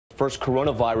first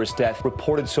coronavirus death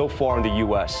reported so far in the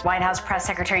U.S. White House Press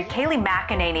Secretary Kayleigh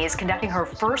McEnany is conducting her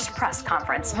first press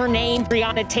conference. Her name,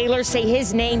 Breonna Taylor, say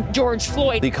his name, George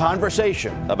Floyd. The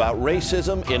conversation about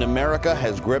racism in America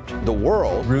has gripped the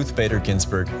world. Ruth Bader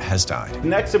Ginsburg has died.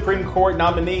 Next Supreme Court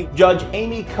nominee, Judge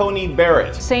Amy Coney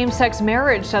Barrett. Same-sex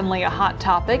marriage suddenly a hot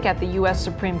topic at the U.S.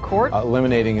 Supreme Court.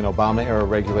 Eliminating an Obama-era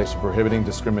regulation prohibiting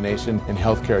discrimination in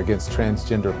healthcare against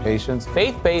transgender patients.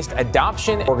 Faith-based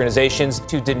adoption organizations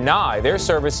to deny their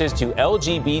services to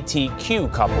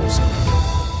LGBTQ couples.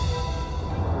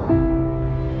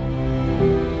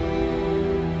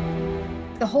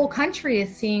 The whole country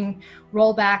is seeing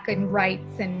rollback in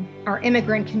rights, and our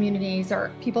immigrant communities,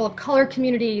 our people of color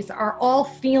communities are all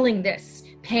feeling this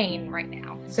pain right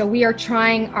now. So we are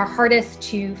trying our hardest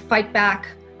to fight back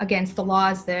against the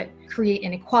laws that create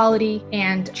inequality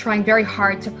and trying very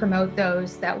hard to promote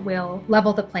those that will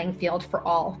level the playing field for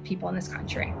all people in this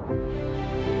country.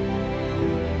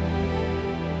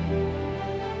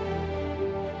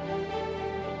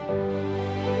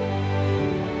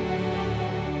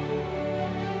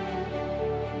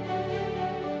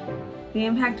 The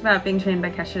impact about being trained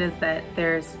by Keshet is that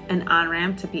there's an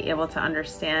on-ramp to be able to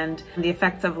understand the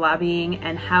effects of lobbying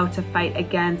and how to fight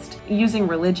against using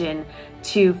religion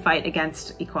to fight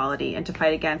against equality and to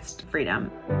fight against freedom.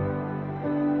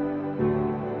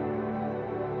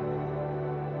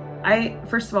 I,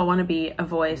 first of all, want to be a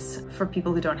voice for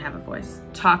people who don't have a voice.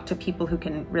 Talk to people who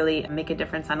can really make a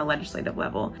difference on a legislative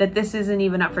level. That this isn't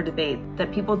even up for debate.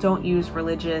 That people don't use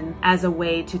religion as a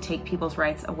way to take people's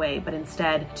rights away, but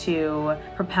instead to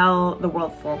propel the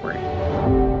world forward.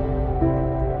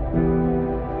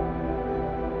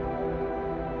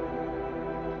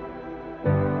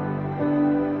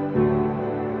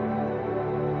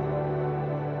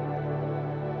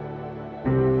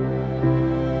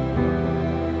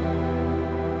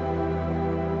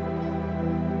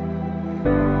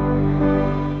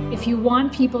 If you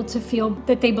want people to feel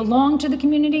that they belong to the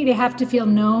community, they have to feel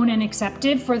known and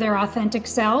accepted for their authentic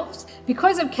selves.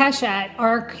 Because of Keshet,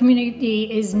 our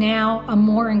community is now a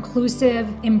more inclusive,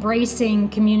 embracing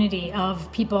community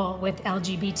of people with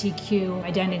LGBTQ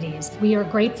identities. We are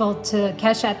grateful to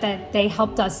Keshet that they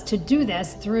helped us to do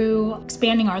this through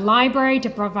expanding our library to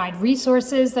provide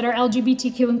resources that are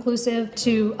LGBTQ inclusive,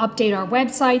 to update our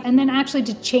website, and then actually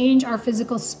to change our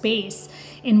physical space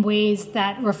in ways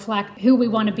that reflect who we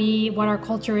want to be, what our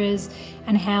culture is,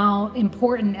 and how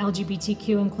important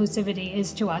LGBTQ inclusivity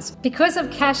is to us. Because of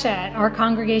Keshet, our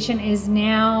congregation is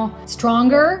now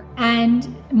stronger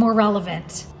and more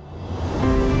relevant.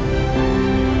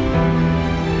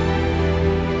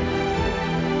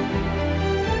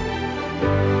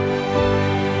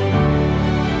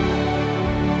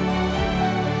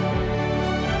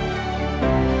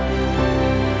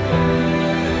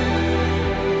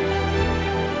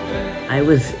 I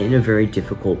was in a very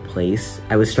difficult place.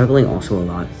 I was struggling also a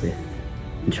lot with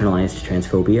internalized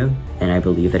transphobia, and I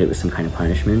believe that it was some kind of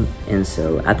punishment. And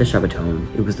so at the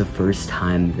Shabbaton, it was the first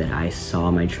time that I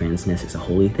saw my transness as a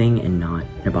holy thing and not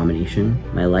an abomination.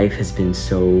 My life has been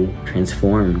so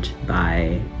transformed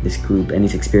by this group and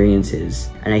these experiences.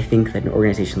 And I think that an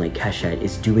organization like Keshet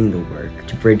is doing the work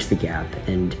to bridge the gap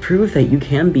and prove that you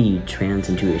can be trans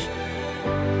and Jewish.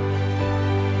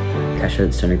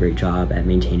 Keshet's done a great job at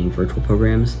maintaining virtual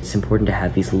programs. It's important to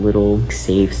have these little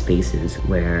safe spaces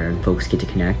where folks get to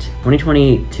connect.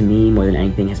 2020, to me, more than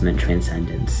anything, has meant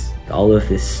transcendence. All of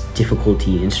this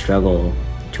difficulty and struggle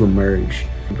to emerge,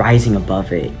 rising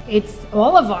above it. It's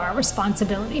all of our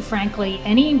responsibility, frankly,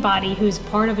 anybody who's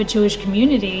part of a Jewish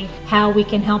community, how we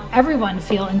can help everyone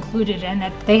feel included and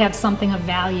that they have something of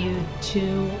value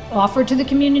to offer to the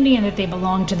community and that they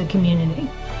belong to the community.